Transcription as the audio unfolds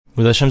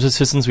With Hashem's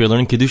assistance, we are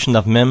learning Kiddushin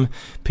Daf Mem,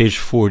 page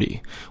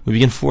 40. We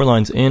begin 4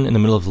 lines in the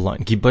middle of the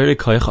line.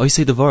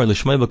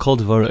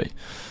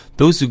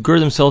 Those who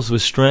gird themselves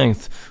with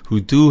strength, who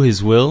do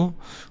His will,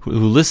 who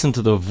listen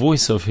to the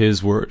voice of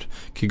His word.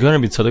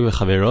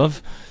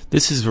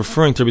 This is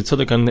referring to Rabbi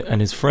Tzadok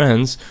and his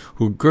friends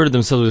who girded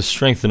themselves with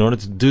strength in order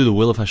to do the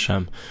will of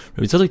Hashem.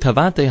 Rabbi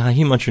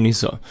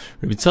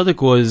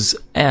Tzadok was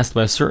asked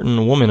by a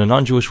certain woman, a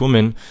non-Jewish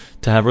woman,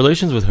 to have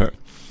relations with her.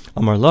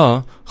 Amar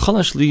la,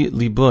 chalash li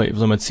liboy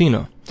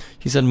v'lamatzina.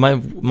 He said,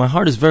 my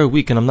heart is very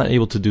weak and I'm not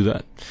able to do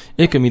that.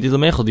 Ika midi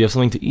lemechel, do you have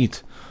something to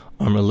eat?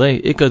 Amar le,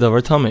 ika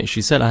davar tameh.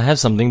 She said, I have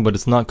something, but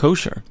it's not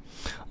kosher.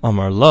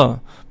 Amar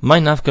la,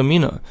 my nafka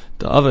mina,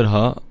 da'avid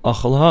ha,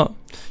 achal ha.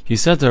 He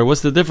said to her,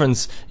 what's the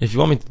difference? If you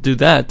want me to do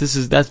that,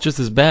 that's just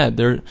as bad.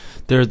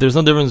 There's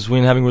no difference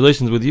between having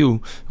relations with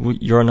you,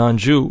 you're a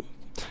non-Jew,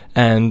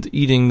 and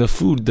eating the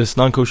food, this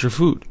non-kosher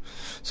food.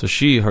 So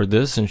she heard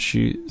this, and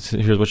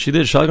here's what she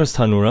did. Shalgars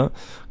tanura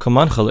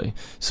kamanchale.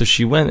 So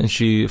she went and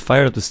she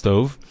fired up the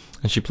stove,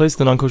 and she placed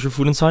the non-kosher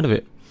food inside of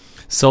it.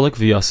 Solik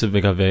v'yasiv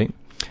v'gaveh.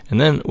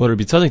 And then what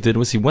Rabbi Tzadok did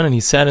was he went and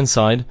he sat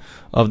inside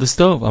of the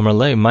stove. Amar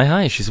le, my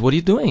hai. She said, what are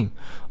you doing?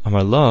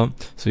 Amar la.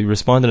 So he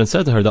responded and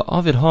said to her,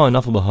 Avid ha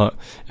nafal b'ha.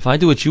 If I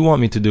do what you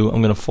want me to do,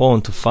 I'm going to fall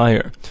into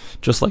fire.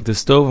 Just like the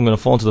stove, I'm going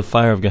to fall into the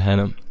fire of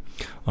Gehenna.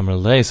 Amar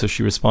le. So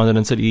she responded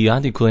and said,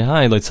 Iyadi kulei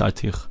hai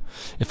leitzartich.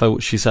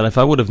 She said, if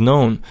I would have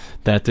known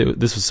that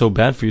this was so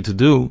bad for you to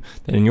do,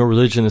 that in your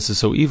religion this is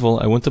so evil,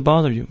 I wouldn't have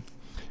bothered you.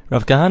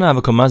 Rav Kahana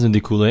avakamazin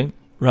dikule.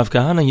 Rav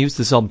Kahana used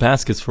to sell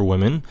baskets for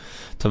women.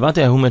 A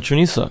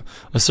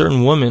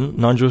certain woman,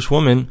 non-Jewish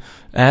woman,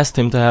 asked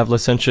him to have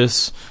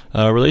licentious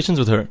relations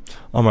with her.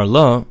 Amar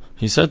la,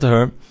 he said to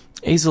her,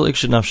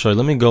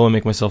 let me go and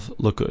make myself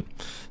look good.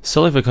 He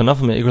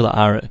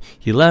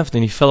left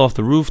and he fell off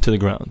the roof to the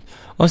ground.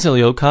 So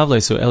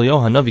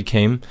Eliyahu Hanavi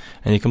came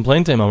and he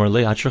complained to him.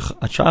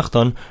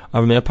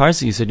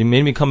 He said, you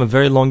made me come a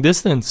very long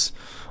distance.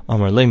 So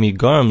Rav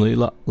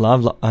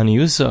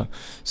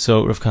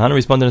Kahana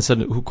responded and said,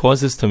 who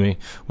caused this to me?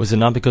 Was it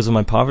not because of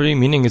my poverty?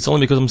 Meaning it's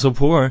only because I'm so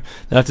poor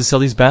that I have to sell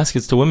these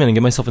baskets to women and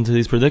get myself into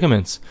these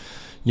predicaments.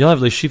 So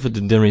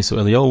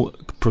Eliyahu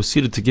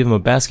proceeded to give him a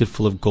basket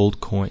full of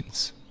gold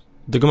coins.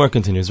 The Gemara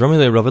continues. Rava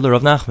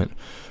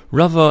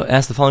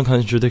asked the following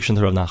contradiction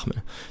to Rav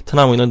Nachman.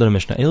 Tanan, we learned in the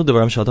Mishnah. These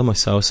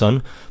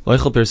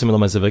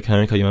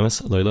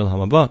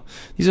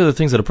are the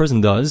things that a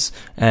person does,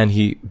 and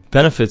he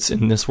benefits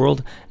in this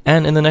world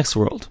and in the next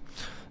world.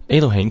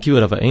 These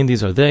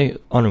are they,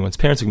 honoring one's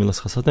parents, and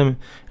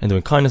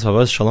doing kindness,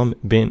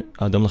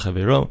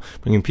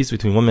 bringing peace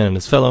between one man and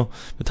his fellow.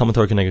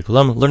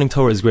 Learning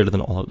Torah is greater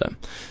than all of them.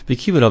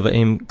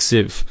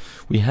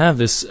 We have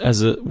this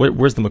as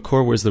where's the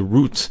makor, where's the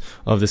root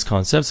of this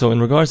concept? So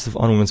in regards to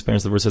honoring one's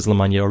parents, the verse says, in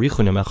order that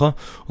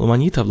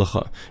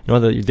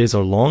your days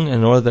are long, and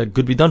in order that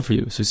good be done for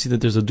you. So you see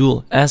that there's a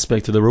dual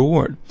aspect to the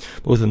reward,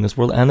 both in this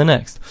world and the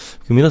next.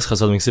 In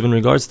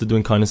regards to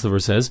doing kindness, the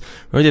verse says,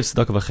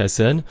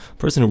 a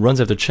person who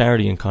runs after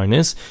charity and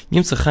kindness,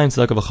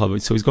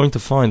 so he's going to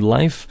find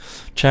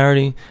life,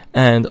 charity,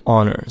 and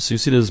honor. So you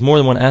see there's more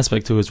than one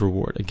aspect to his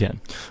reward.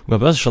 Again,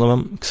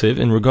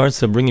 in regards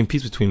to bringing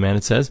peace between man,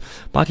 it says,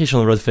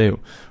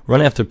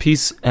 run after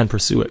peace and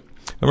pursue it.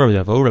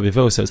 Remember, Rabbi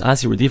Vo says,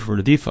 Asi Radifa for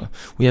Radifa.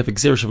 We have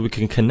Xerish, we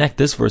can connect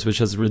this verse, which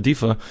has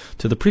Radifa,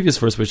 to the previous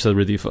verse, which says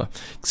Radifa.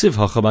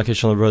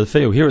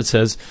 Here it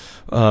says,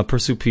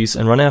 pursue peace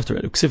and run after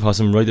it.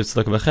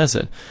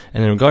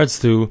 And in regards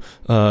to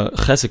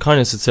Chesed,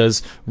 kindness, it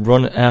says,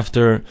 run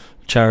after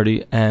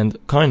charity and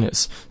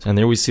kindness. And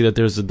there we see that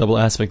there's a double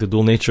aspect, a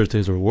dual nature to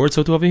his reward.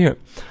 So too over here.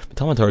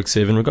 In regards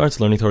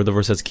to learning Torah, the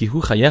verse says,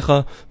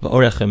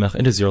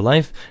 it is your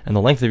life and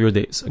the length of your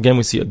days. Again,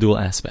 we see a dual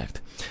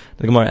aspect.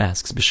 The Gemara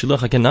asks, in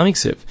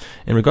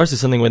regards to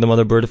sending away the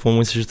mother bird, if one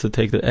wishes to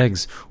take the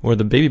eggs or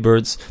the baby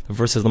birds, the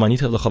verse says, in order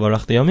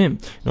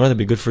to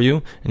be good for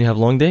you and you have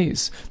long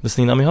days. Why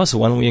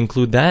don't we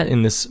include that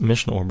in this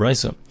Mishnah or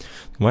Brisa?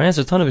 The Gemara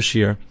answers a ton of a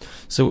shir.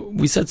 So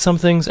we said some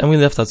things and we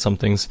left out some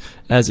things,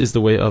 as is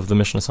the way of the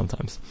Mishnah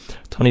sometimes.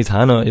 The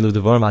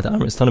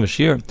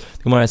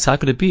Gemara asks, how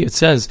could it be? It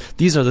says,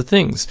 these are the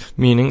things,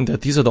 meaning that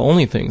these are the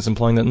only things,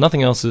 implying that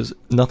nothing else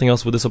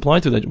would this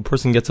apply to, that a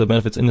person gets the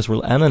benefits in this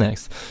world and the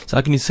next. So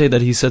how can you say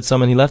that he said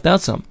some and he left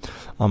out some?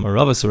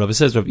 Rava says, Rav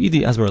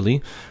Idi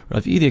Asbarali,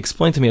 Rav Idi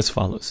explained to me as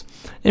follows.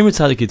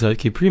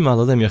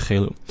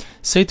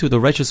 Say to the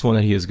righteous one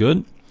that he is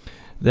good,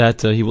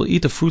 that he will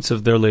eat the fruits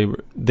of their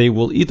labor. They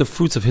will eat the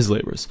fruits of his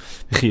labors.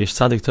 Is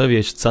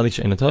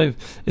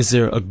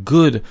there a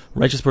good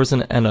righteous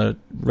person and a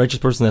righteous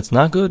person that's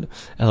not good?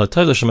 A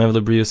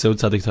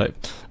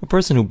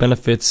person who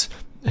benefits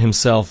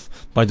himself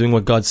by doing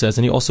what God says,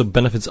 and he also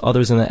benefits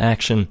others in the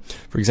action.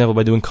 For example,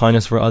 by doing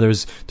kindness for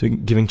others,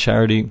 giving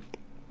charity,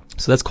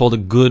 So that's called a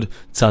good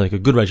tzaddik, a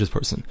good righteous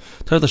person.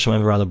 But a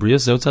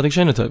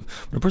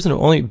person who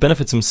only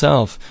benefits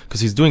himself because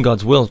he's doing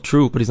God's will,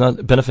 true, but he's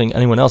not benefiting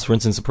anyone else. For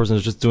instance, a person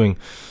who's just doing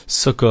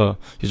sukkah,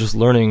 he's just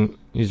learning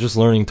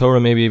Torah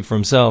maybe for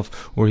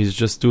himself, or he's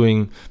just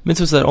doing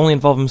mitzvahs that only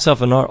involve himself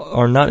and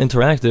are not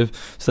interactive.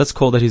 So that's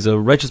called that he's a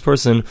righteous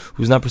person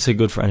who's not per se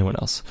good for anyone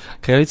else.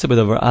 We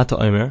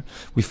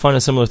find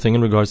a similar thing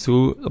in regards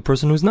to a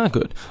person who's not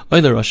good.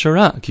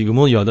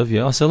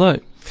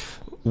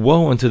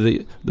 Woe unto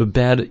the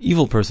bad,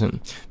 evil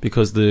person,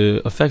 because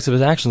the effects of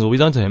his actions will be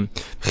done to him.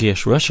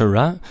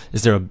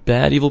 Is there a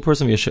bad, evil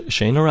person? Is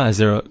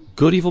there a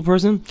good, evil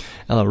person?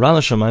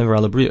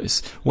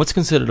 What's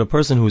considered a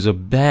person who's a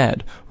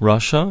bad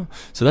rasha?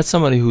 So that's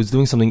somebody who's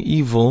doing something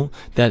evil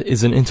that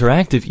is an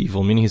interactive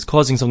evil, meaning he's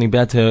causing something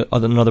bad to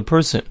another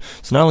person.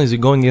 So not only is he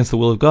going against the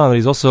will of God, but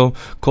he's also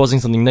causing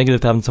something negative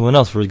to happen to someone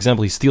else. For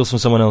example, he steals from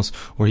someone else,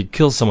 or he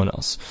kills someone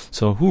else.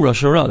 So hu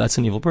rasha ra, that's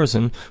an evil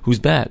person who's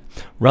bad.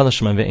 But a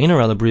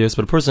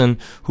person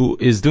who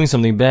is doing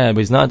something bad, but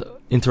he's not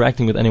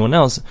interacting with anyone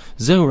else,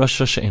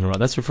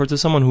 that's referred to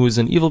someone who is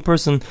an evil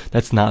person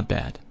that's not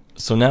bad.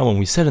 So now when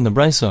we said in the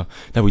Brisa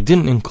that we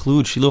didn't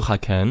include Shiluch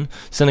HaKen,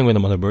 sending away the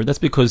mother bird, that's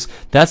because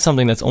that's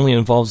something that only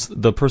involves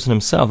the person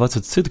himself. That's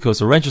a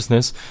tzidkos, a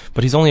righteousness,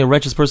 but he's only a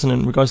righteous person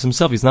in regards to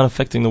himself. He's not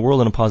affecting the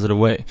world in a positive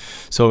way.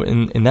 So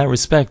in that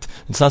respect,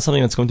 it's not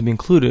something that's going to be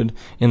included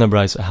in the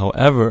Brisa.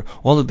 However,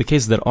 all of the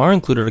cases that are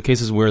included are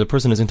cases where the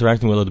person is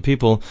interacting with other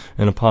people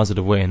in a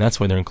positive way, and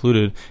that's why they're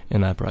included in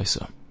that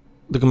Brisa.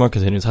 The Gemara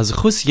continues,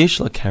 Hazachus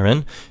yeshla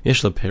karen,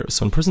 yeshla peris.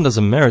 So when a person does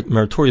a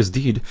meritorious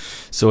deed,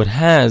 so it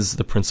has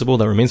the principle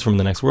that remains from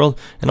the next world,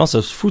 and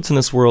also fruits in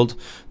this world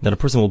that a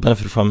person will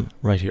benefit from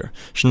right here.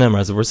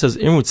 Shneimar, as the verse says,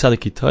 Imru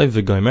tzadik itay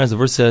v'goymer, as the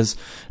verse says,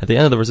 at the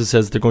end of the verse it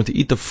says, they're going to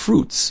eat the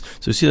fruits.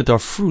 So you see that there are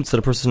fruits that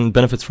a person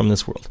benefits from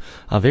this world.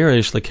 Avera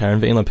yeshla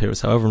karen ve'en la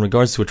peris. However, in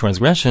regards to a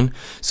transgression,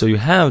 so you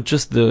have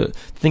just the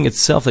thing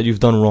itself that you've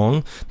done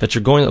wrong, that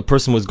a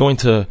person was going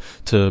to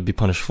be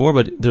punished for,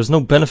 but there's no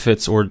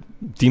benefits or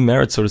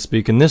demerit, so to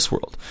speak, in this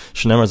world.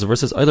 Shneimar, as the verse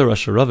says, and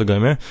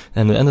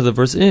the end of the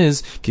verse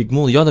is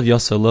Kigmul Yadav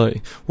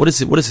Yasaloi. What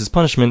is his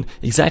punishment?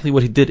 Exactly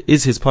what he did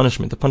is his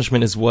punishment. The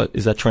punishment is what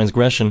is that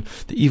transgression,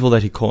 the evil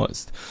that he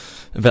caused.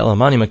 So how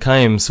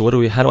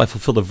do I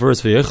fulfill the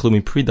verse that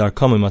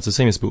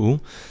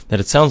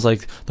it sounds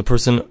like the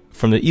person,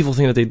 from the evil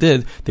thing that they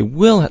did, there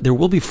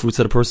will be fruits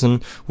that a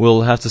person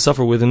will have to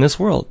suffer with in this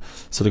world.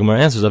 So the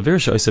Gemara answers, if a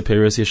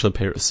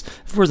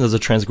person has a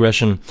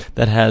transgression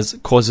that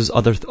causes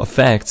other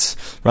effects,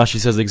 Rashi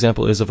says the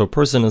example is if a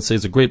person, let's say,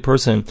 is a great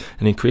person,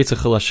 and he creates a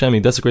chil Hashem, he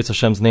desecrates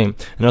Hashem's name,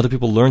 and other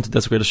people learn to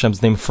desecrate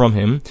Hashem's name from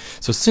him.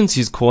 So since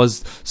he's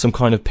caused some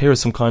kind of paris,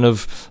 some kind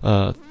of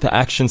the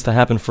actions to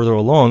happen further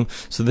along,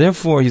 so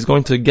therefore he's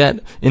going to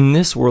get, in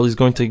this world, he's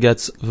going to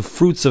get the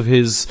fruits of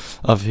his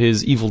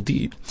evil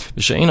deed.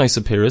 But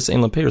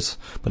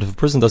if a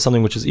person does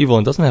something which is evil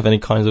and doesn't have any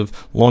kind of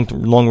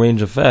long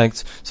range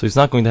effects, so he's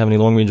not going to have any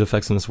long range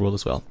effects in this world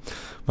as well.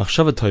 We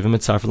find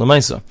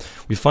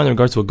in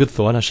regards to a good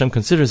thought, Hashem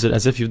considers it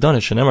as if you've done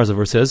it. Shneimar, as the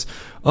verse says,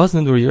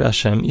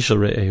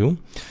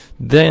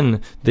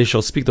 then they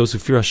shall speak, those who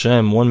fear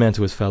Hashem, one man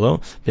to his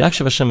fellow,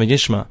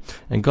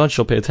 and God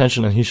shall pay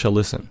attention and he shall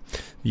listen.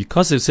 And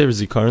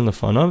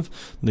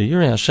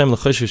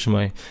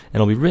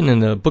it'll be written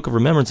in the book of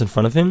remembrance in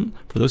front of him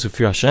for those who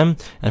fear Hashem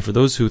and for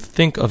those who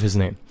think of his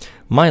name.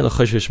 What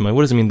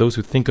does it mean, those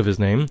who think of his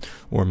name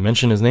or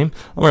mention his name?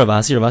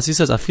 Ravasi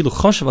says,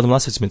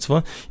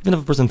 even if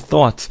a person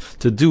thought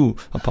to do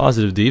a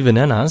positive deed,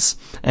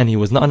 and he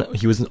was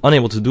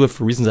unable to do it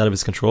for reasons out of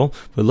his control,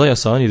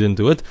 and he didn't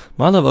do it,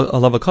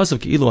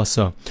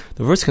 the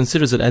verse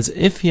considers it as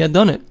if he had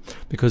done it,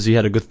 because he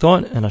had a good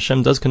thought, and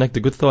Hashem does connect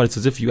the good thought. It's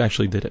as if you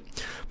actually did it.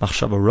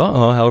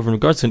 However, in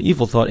regards to an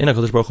evil thought,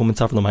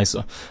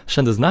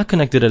 Hashem does not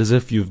connect it as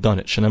if you've done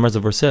it. Shneimar, as the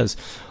verse says,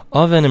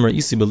 David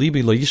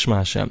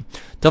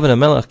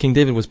HaMelech, King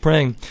David, was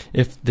praying,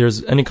 if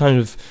there's any kind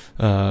of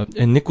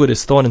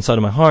iniquitous thought inside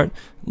of my heart,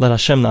 let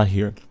Hashem not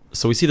hear.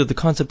 So we see that the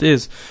concept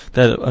is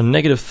that a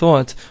negative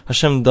thought,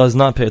 Hashem does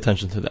not pay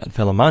attention to that.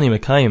 So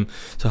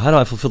how do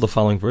I fulfill the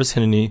following verse?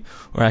 Hineni,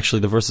 or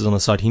actually the verses on the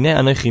side. Hine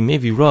anochi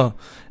mevi ra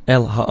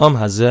el ha'am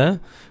hazeh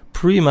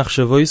pri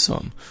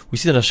machshavoisam. We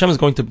see that Hashem is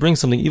going to bring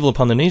something evil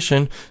upon the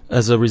nation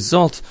as a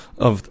result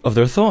of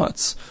their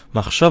thoughts.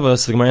 Machshava,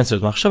 so the Gemara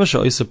answers, Machshava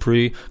sha'isa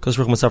pri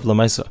kosruch masaf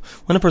lamaisa.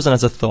 When a person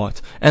has a thought,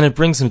 and it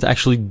brings him to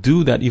actually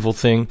do that evil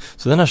thing,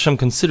 so then Hashem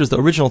considers the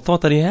original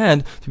thought that he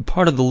had to be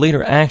part of the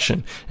later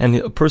action, and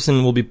a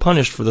person will be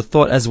punished for the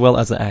thought as well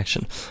as the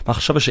action.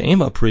 Machshava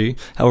she'ema pri,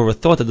 however, a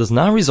thought that does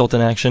not result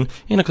in action,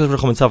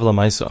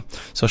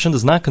 so Hashem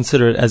does not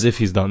consider it as if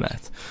he's done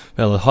that.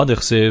 So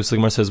the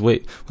Gemara says,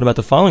 wait, what about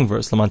the following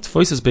verse? In order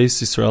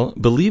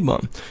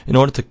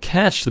to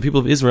catch the people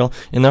of Israel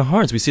in their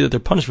hearts, we see that they're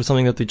punished for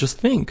something that they just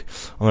think.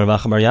 Rav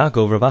Acha bar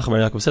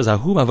Yaakov says,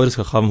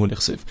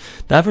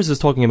 that verse is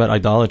talking about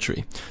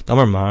idolatry.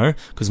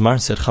 Because Mar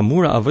said,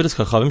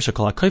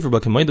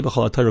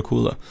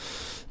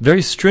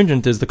 Very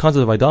stringent is the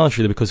concept of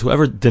idolatry, because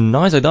whoever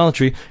denies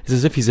idolatry is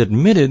as if he's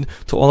admitted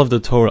to all of the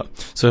Torah.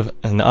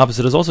 And the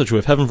opposite is also true.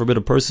 If heaven forbid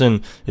a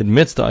person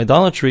admits to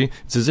idolatry,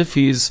 it's as if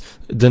he's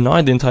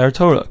denied the entire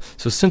Torah.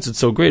 So since it's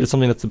so great, it's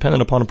something that's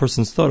dependent upon a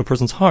person's thought, a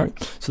person's heart.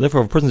 So therefore,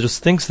 if a person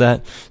just thinks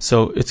that,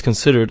 so it's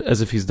considered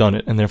as if he's done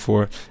it. And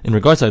therefore, in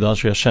regards to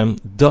idolatry, Hashem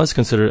does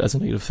consider it as a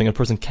negative thing. A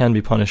person can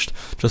be punished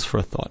just for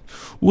a thought.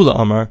 Ula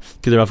Amar,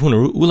 Kidei Rav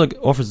Huna. Ula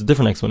offers a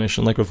different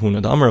explanation, like Rav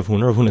Huna. The Amar Rav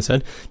Huna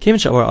said,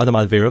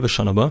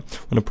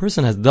 when a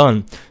person has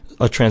done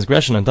a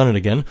transgression and done it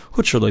again,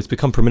 it's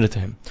become permitted to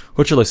him.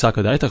 What do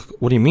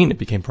you mean it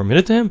became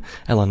permitted to him?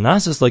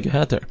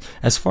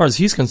 As far as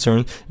he's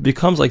concerned, it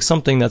becomes like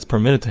something that's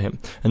permitted to him.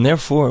 And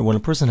therefore, when a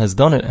person has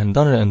done it and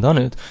done it and done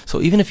it, so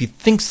even if he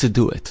thinks to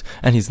do it,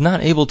 and he's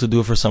not able to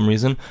do it for some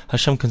reason,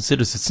 Hashem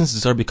considers it, since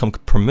it's already become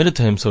permitted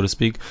to him, so to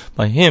speak,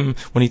 by him,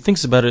 when he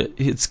thinks about it,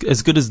 it's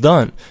as good as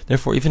done.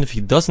 Therefore, even if he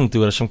doesn't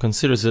do it, Hashem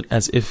considers it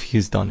as if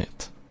he's done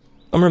it.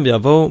 Amr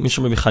Biavo,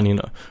 Mishra Rabbi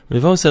Chanina.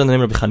 Ravo said in the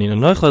name of Rabbi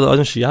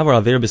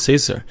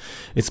Chanina,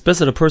 it's best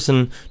that a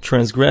person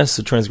transgress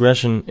a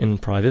transgression in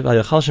private,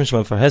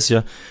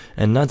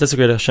 and not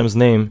desecrate Hashem's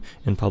name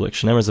in public.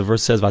 Shneimar, as the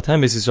verse says,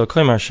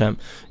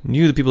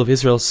 you, the people of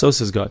Israel, so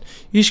says God.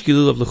 Each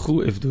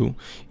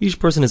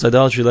person is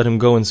idolatry, let him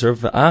go and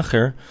serve.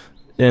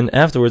 And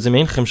afterwards,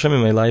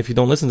 if you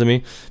don't listen to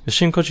me,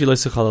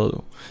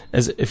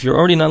 as if you're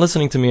already not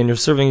listening to me and you're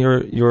serving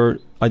your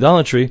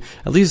idolatry,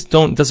 at least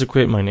don't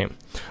desecrate my name.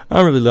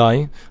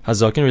 Rilai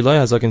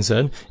Hazakin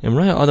said, if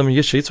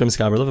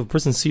a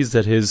person sees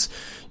that his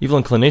evil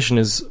inclination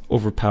is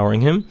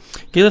overpowering him,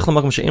 he should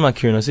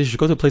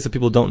go to a place that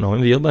people don't know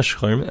him,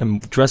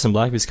 and dress in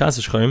black,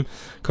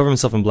 cover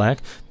himself in black,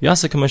 he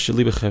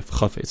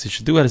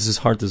should do it as his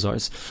heart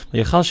desires,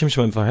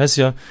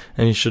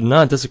 and he should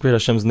not desecrate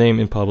Hashem's name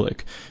in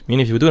public.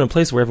 Meaning, if you would do it in a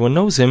place where everyone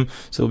knows him,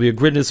 so it will be a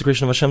great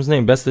desecration of Hashem's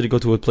name. Best that he go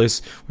to a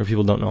place where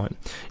people don't know him.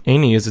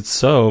 Aini, is it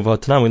so? We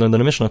learned in the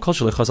Mishnah,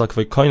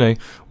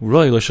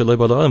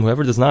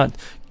 whoever does not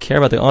care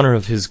about the honor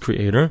of his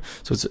creator,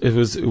 so it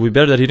would be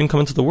better that he didn't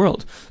come into the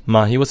world.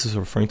 Mahi, what's this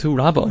referring to?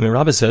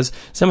 Rabbah says,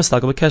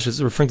 this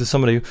is referring to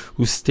somebody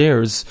who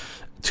stares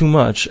too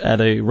much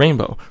at a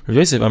rainbow. That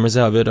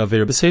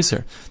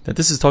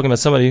this is talking about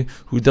somebody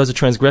who does a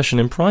transgression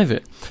in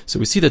private. So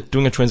we see that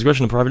doing a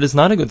transgression in private is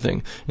not a good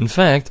thing. In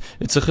fact,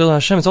 it's a chil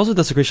Hashem. It's also a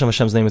desecration of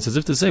Hashem's name. It's as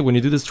if to say, when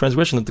you do this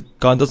transgression, that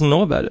God doesn't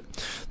know about it.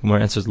 The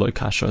Gemara answers, Loi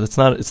kasha. It's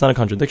not a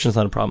contradiction. It's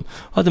not a problem.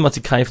 It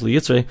depends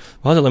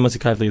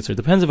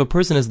if a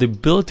person has the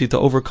ability to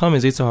overcome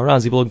his Yetzer Hara,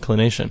 his evil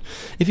inclination.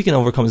 If he can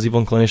overcome his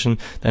evil inclination,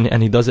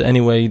 and he does it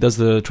anyway, he does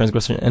the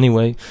transgression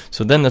anyway,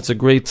 so then it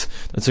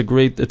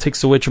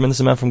takes away a tremendous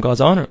amount from God's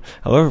honor.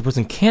 However, if a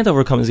person can't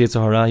overcome his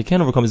Yetzer Hara, he can't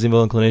overcome his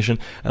evil inclination,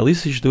 at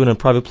least he should do it in a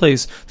private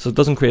place, so it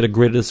doesn't create a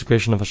greater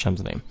desecration of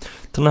Hashem's name.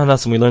 We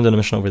learned in the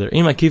Mishnah over there.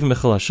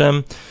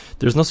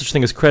 There's no such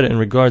thing as credit in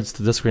regards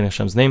to desecrating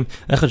Hashem's name.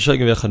 Whether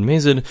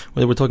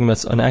we're talking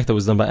about an act that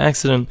was done by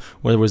accident,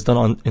 whether it was done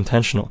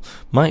unintentional.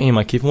 What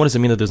does it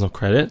mean that there's no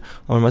credit?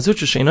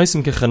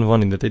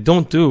 That they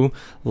don't do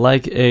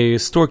like a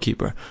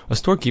storekeeper. A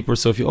storekeeper,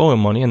 so if you owe him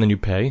money and then you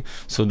pay,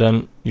 so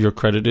then your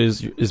credit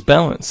is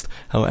balanced.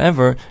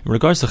 However, in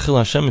regards to Chil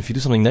Hashem, if you do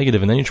something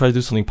negative and then you try to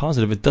do something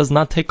positive, it does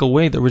not take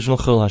away the original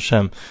Chil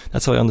Hashem.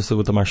 That's how I understood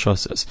what the Marsha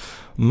says.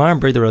 Mar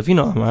Breder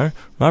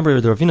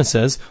Ravina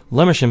says,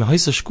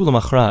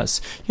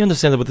 you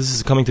understand that what this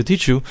is coming to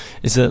teach you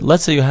is that,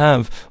 let's say you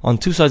have, on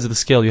two sides of the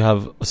scale, you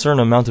have a certain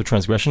amount of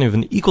transgression, you have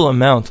an equal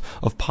amount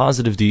of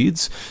positive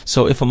deeds.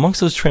 So if amongst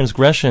those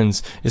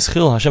transgressions is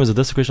Chil Hashem, is a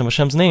desecration of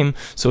Hashem's name,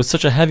 so it's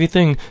such a heavy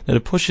thing that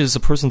it pushes a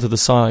person to the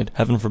side,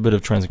 heaven forbid,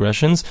 of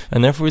transgressions,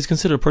 and therefore he's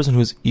considered a person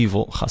who is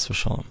evil, chas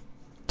v'shalom.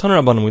 Taner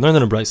Rabbanim, we learned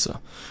in a brisa.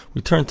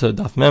 We turn to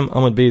Daf Mem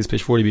Amud Beis,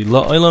 page 40b.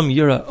 La olam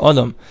yira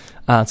adam.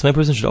 So my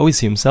person should always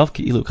see himself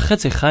that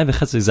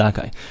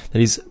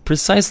he's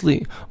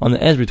precisely on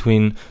the edge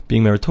between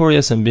being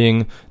meritorious and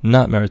being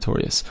not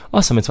meritorious.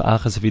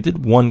 If he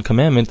did one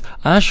commandment,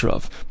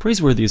 Ashrav,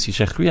 praiseworthy is he.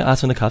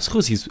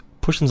 He's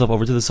pushed himself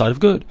over to the side of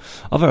good.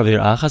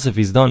 If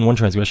he's done one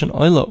transgression,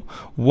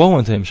 woe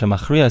unto him,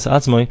 because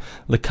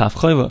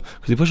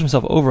he pushed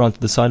himself over onto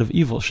the side of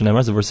evil.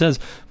 As the verse says,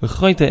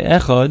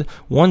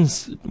 one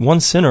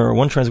sinner or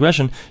one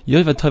transgression,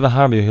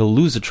 he'll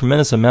lose a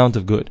tremendous amount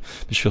of good.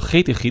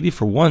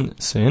 For one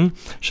sin,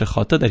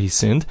 that he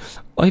sinned,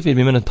 he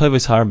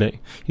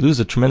loses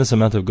a tremendous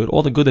amount of good.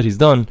 All the good that he's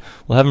done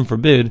will, heaven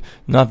forbid,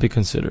 not be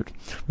considered.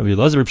 Rabbi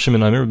Elazar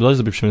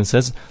Shimon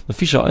says,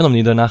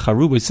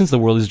 since the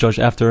world is judged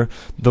after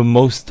the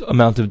most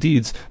amount of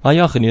deeds, and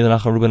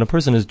a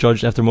person is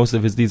judged after most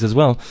of his deeds as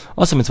well.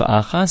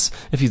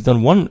 If he's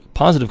done one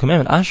positive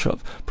commandment, Ashrav,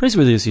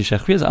 praiseworthy is he,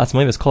 because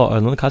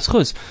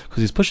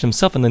he's pushed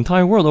himself and the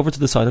entire world over to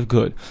the side of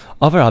good.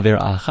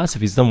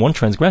 If he's done one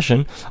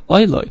transgression,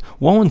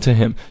 woe unto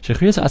him,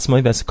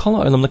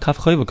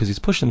 because he's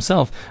pushed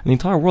himself and the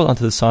entire world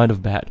onto the side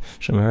of bad.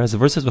 As the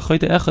verse says,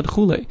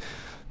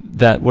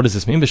 that, what does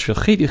this mean?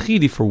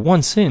 For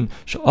one sin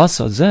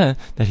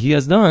that he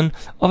has done,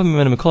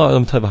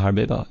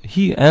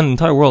 he and the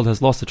entire world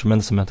has lost a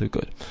tremendous amount of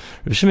good.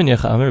 Rabbi Shimon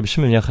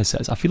Yochai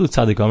says,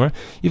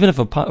 even if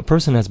a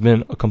person has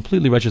been a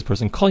completely righteous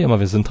person, kol yom of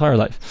his entire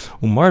life,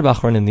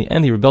 and in the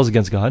end he rebels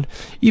against God,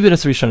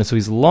 so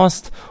he's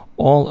lost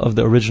all of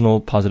the original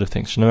positive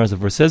things. As the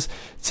verse says,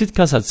 the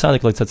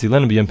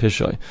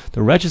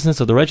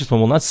righteousness of the righteous one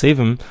will not save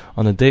him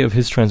on the day of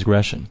his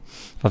transgression.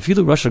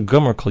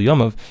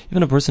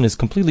 Even a person is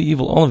completely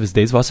evil all of his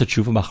days, in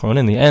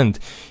the end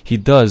he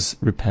does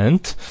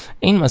repent,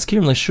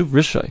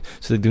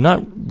 so they do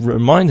not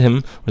remind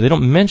him, or they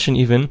don't mention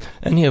even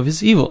any of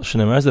his evil.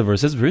 As the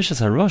verse says, the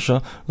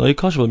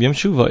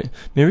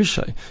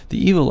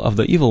evil of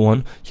the evil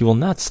one he will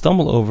not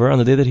stumble over on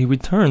the day that he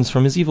returns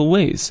from his evil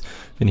ways.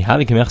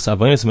 Asks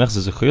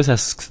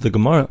the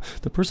Gemara,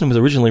 the person was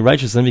originally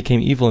righteous and then became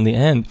evil in the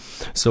end,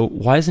 so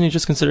why isn't he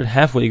just considered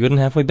halfway good and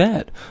halfway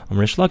bad?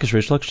 Rish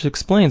Lakish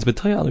explains, we're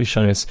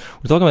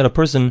talking about a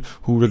person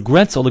who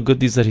regrets all the good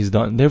deeds that he's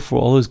done, therefore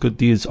all his good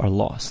deeds are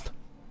lost.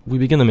 We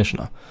begin the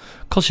Mishnah.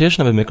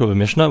 Anyone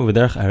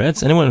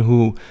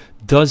who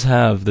does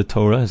have the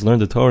Torah, has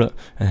learned the Torah,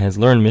 and has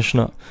learned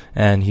Mishnah,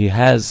 and he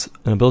has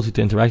an ability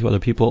to interact with other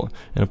people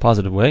in a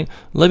positive way,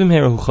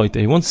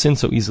 he won't sin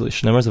so easily.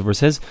 As the verse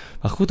says,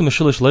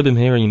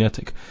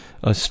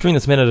 a string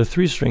that's made out of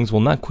 3 strings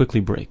will not quickly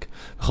break.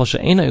 Whoever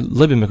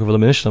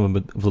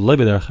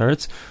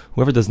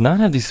does not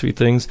have these 3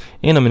 things,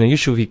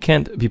 he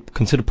can't be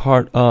considered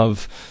part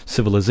of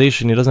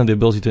civilization. He doesn't have the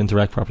ability to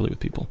interact properly with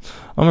people.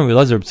 Rabbi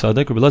Elazar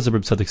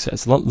B'Tzadik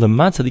says,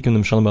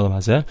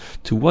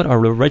 to what are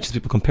righteous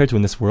people compared to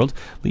in this world?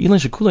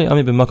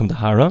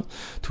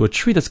 To a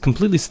tree that's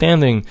completely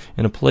standing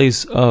in a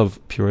place of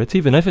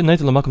purity.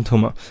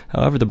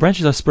 However, the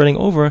branches are spreading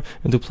over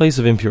into a place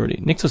of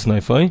impurity.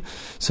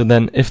 So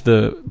then, if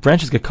the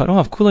branches get cut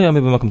off,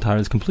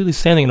 it's completely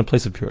standing in a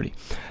place of purity.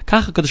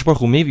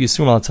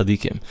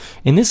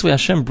 In this way,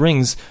 Hashem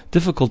brings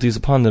difficulties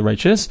upon the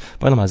righteous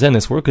in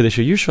this world,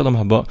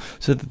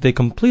 so that they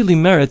completely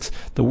merit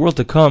the world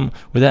to come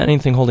without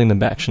anything holding them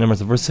back. As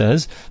the verse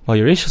says,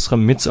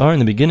 in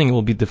the beginning it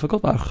will be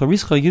difficult, and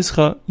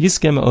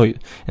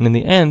in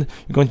the end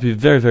you're going to be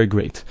very, very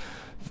great.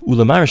 To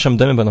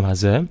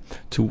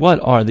what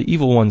are the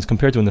evil ones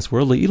compared to in this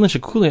world? To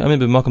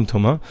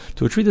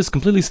a tree that's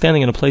completely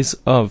standing in a place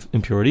of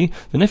impurity,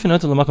 but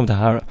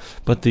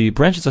the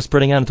branches are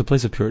spreading out into a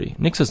place of purity.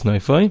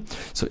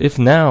 So if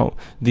now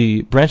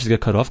the branches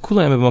get cut off,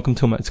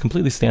 it's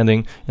completely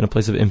standing in a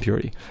place of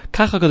impurity.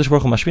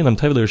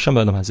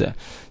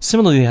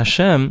 Similarly,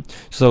 Hashem,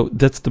 so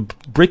that's the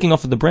breaking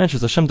off of the branches.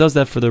 Hashem does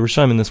that for the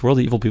Rishayim in this world,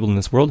 the evil people in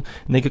this world,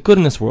 and they get good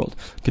in this world.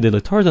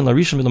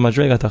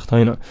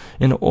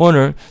 In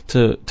order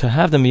to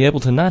have them be able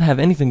to not have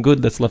anything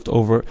good that's left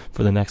over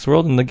for the next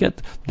world, and to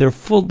get the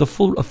full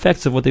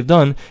effects of what they've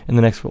done in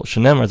the next world. As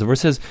the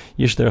verse says,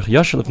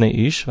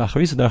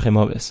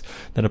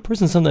 that a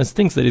person sometimes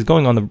thinks that he's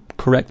going on the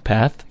correct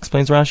path,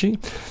 explains Rashi,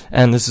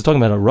 and this is talking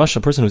about a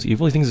person who's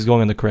evil. He thinks he's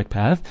going on the correct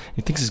path.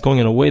 He thinks he's going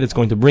in a way that's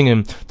going to bring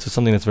him to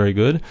something that's very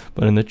good,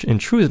 but in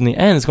truth, in the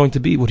end, it's going to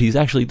be what he's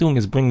actually doing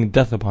is bringing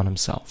death upon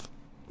himself.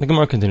 The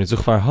Gemara continues. There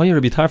was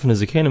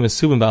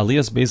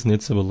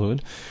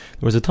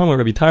a time where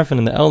Rabbi Tarfon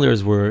and the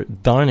elders were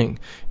dining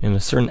in a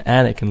certain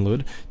attic in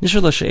Lud.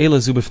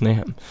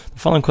 The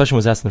following question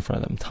was asked in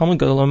front of them: Talmud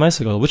Gadol or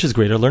Ma'aseh Gadol, which is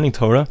greater, learning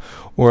Torah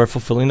or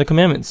fulfilling the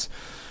commandments?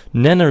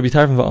 Nena Rabbi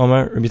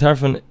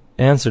Tarfon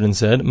answered and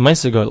said,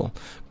 Ma'aseh Gadol,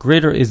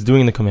 greater is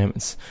doing the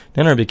commandments.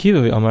 Then Rabbi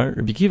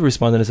Kiva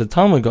responded and said,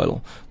 Talmud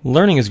Gadol,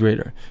 learning is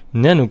greater.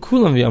 Nenu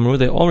Kulam v'amru,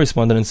 they all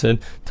responded and said,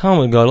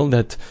 Talmud Gadol,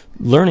 that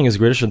learning is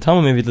greater.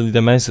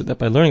 That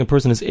by learning a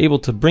person is able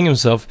to bring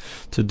himself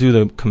to do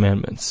the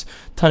commandments.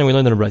 Tani, we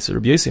learned in a brayso.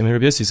 Rabbi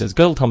Yossi says,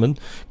 Gadol Talmud,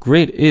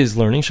 great is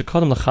learning.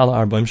 Shekadam l'chala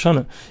arba'im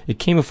shana. It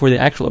came before the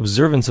actual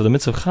observance of the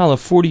mitzvah of chala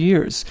 40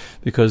 years,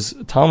 because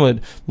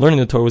Talmud, learning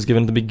the Torah, was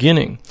given at the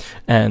beginning,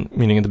 and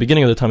meaning at the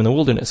beginning of the time in the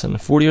wilderness, and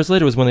 40 years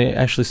later was when they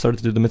actually started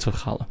to do the mitzvah of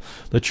chala.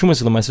 The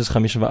Chumas l'maises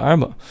chamisha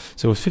v'arba.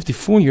 So it was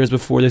 54 years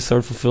before they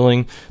started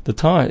fulfilling the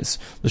tithes.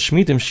 The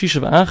Shmitim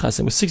shisha v'achas.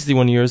 It was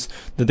 61 years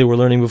that they were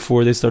learning before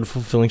they started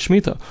fulfilling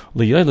Shemitah.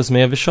 L'yoylis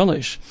me'av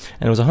v'shalish.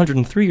 And it was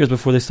 103 years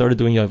before they started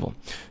doing Yovel.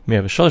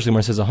 Me'av v'shalish, the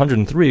Gemara says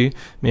 103,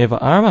 me'av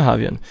v'arba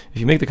havyan. If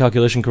you make the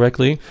calculation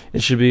correctly,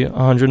 it should be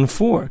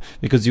 104,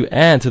 because you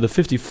add to the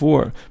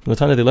 54 from the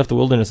time that they left the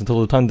wilderness until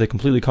the time that they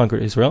completely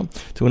conquered Israel,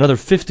 to another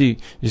 50,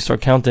 you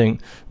start counting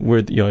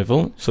with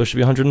Yovel, so it should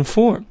be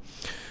 104.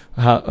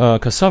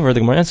 Kasavar,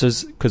 the Gemara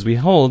answers, because we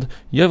hold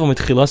Yovel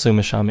mitchilaso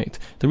meshamet.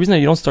 The reason that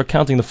you don't start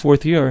counting the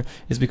 4th year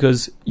is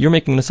because you're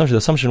making an assumption. The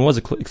assumption was,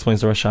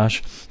 explains the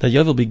Rashash, that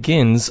Yovel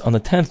begins on the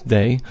 10th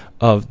day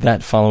of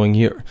that following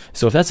year.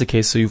 So if that's the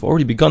case, so you've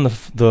already begun the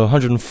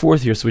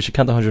 104th year, so we should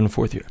count the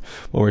 104th year.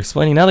 What we're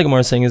explaining now, the Gemara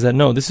is saying, is that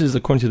no, this is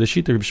according to the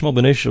Shita Reb Shmuel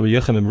ben Yoshe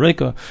Yechem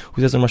Ebreka,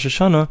 who says in Rosh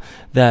Hashanah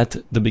that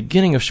the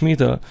beginning of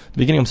Shemitah,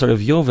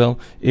 of Yovel,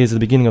 is the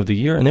beginning of the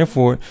year, and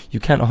therefore you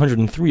count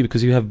 103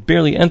 because you have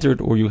barely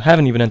entered, or you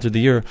haven't even entered the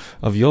year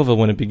of Yovel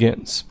when it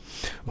begins.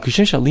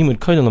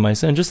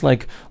 And just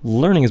like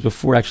learning is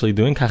before actually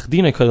doing,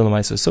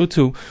 so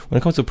too, when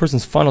it comes to a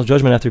person's final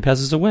judgment after he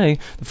passes away,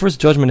 the first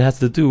judgment has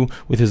to do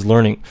with his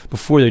learning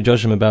before they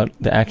judge him about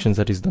the actions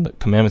that he's done, the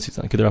commandments he's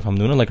done. Like Rav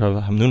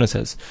Hamnuna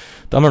says,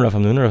 Rav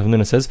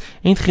Hamnuna says,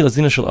 a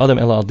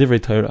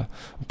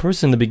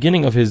person, the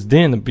beginning of his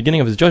din, the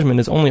beginning of his judgment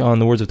is only on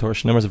the words of Torah.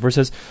 The verse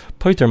says,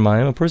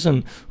 a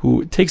person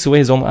who takes away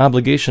his own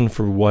obligation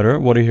for water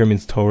here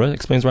means Torah,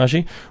 explains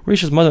Rashi.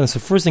 Rish's mother, that's the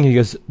first thing he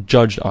gets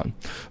judged on.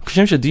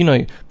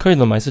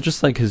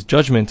 Just like his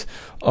judgment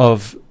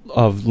of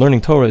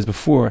learning Torah is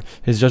before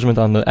his judgment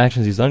on the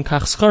actions he's done, so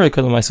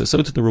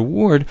to the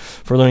reward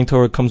for learning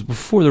Torah comes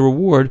before the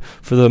reward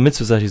for the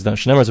mitzvahs that he's done.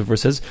 Shneimar, the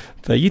verse says,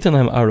 and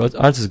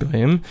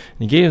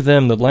he gave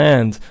them the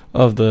land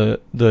of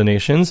the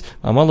nations,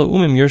 and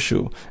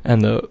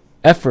the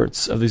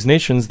efforts of these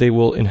nations they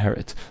will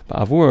inherit.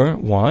 Ba'avur,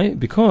 why?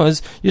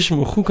 Because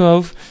Yishmur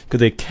Chukov,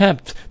 because they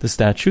kept the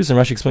statutes, and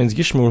Rashi explains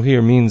Yishmur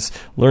here means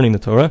learning the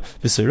Torah,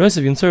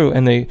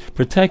 and they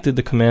protected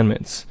the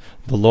commandments,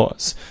 the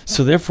laws.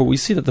 So therefore we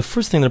see that the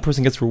first thing that a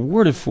person gets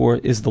rewarded for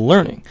is the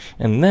learning,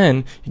 and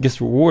then he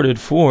gets rewarded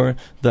for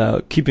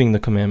the keeping the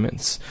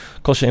commandments.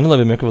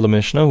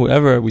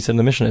 Whoever, we said in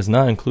the Mishnah, is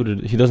not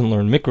included, he doesn't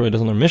learn Mikra, he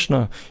doesn't learn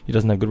Mishnah, he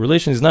doesn't have good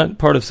relations, he's not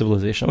part of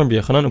civilization.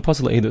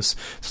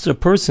 So a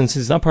person, since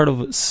he's not part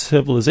of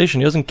civilization,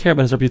 he doesn't care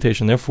about his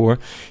reputation, therefore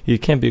he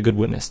can't be a good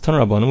witness. Tan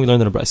Rabbanan, we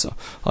learned in a brisa.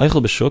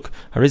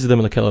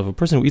 A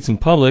person who eats in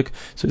public,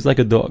 so he's like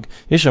a dog.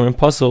 There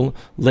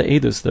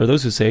are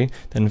those who say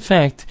that in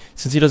fact,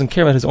 since he doesn't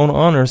care about his own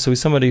honor, so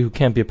he's somebody who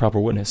can't be a proper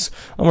witness.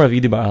 Rav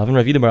Yidi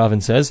Bar Avin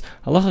says,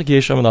 Allah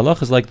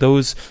is like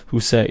those who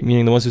say,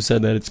 meaning the ones who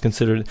said that it's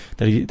considered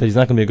that he's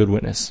not going to be a good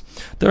witness.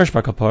 Darash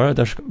Bar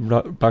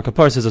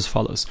Kapar says as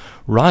follows: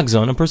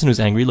 Ragzon, a person who's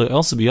angry,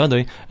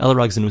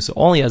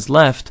 all he has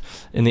left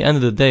in the end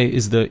of the day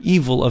is the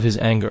evil of his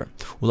anger.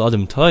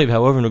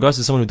 However, in regards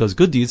to someone who does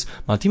good deeds,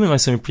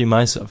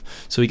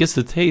 so he gets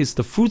to taste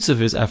the fruits of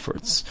his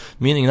efforts.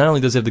 Meaning, not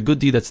only does he have the good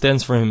deed that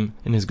stands for him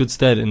in his good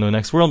stead in the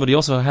next world, but he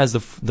also has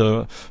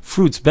the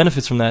fruits,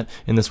 benefits from that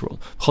in this world.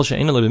 It's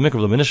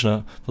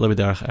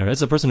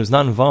a person who's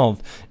not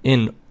involved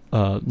in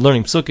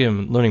learning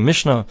psukim, learning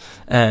Mishnah,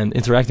 and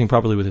interacting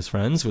properly with his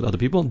friends, with other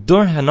people.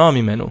 Dor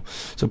hanami menu.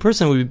 So a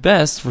person would be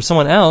best for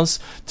someone else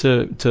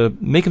to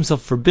make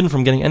himself forbidden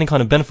from getting any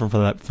kind of benefit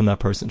from that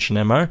person.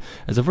 Shneimar,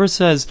 as the verse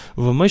says,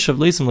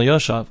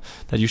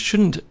 that you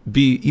shouldn't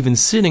be even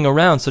sitting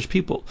around such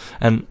people.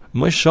 And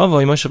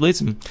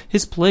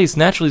his place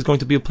naturally is going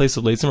to be a place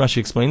of leitzim. Rashi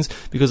explains,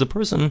 because a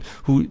person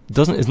who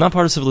is not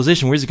part of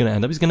civilization, where is he going to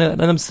end up? He's going to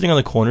end up sitting on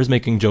the corners,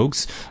 making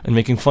jokes and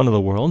making fun of the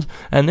world,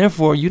 and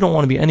therefore you don't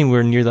want to be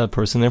anywhere near that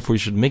person. Therefore, you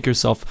should make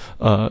yourself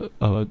a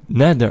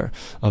neder,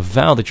 a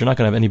vow that you're not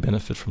going to have any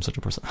benefit from such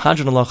a person.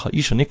 Hadran Allah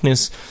Ha'isha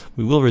Niknis.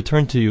 We will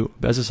return to you,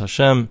 Be'ezus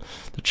Hashem,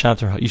 the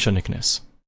chapter Ha'isha Niknis.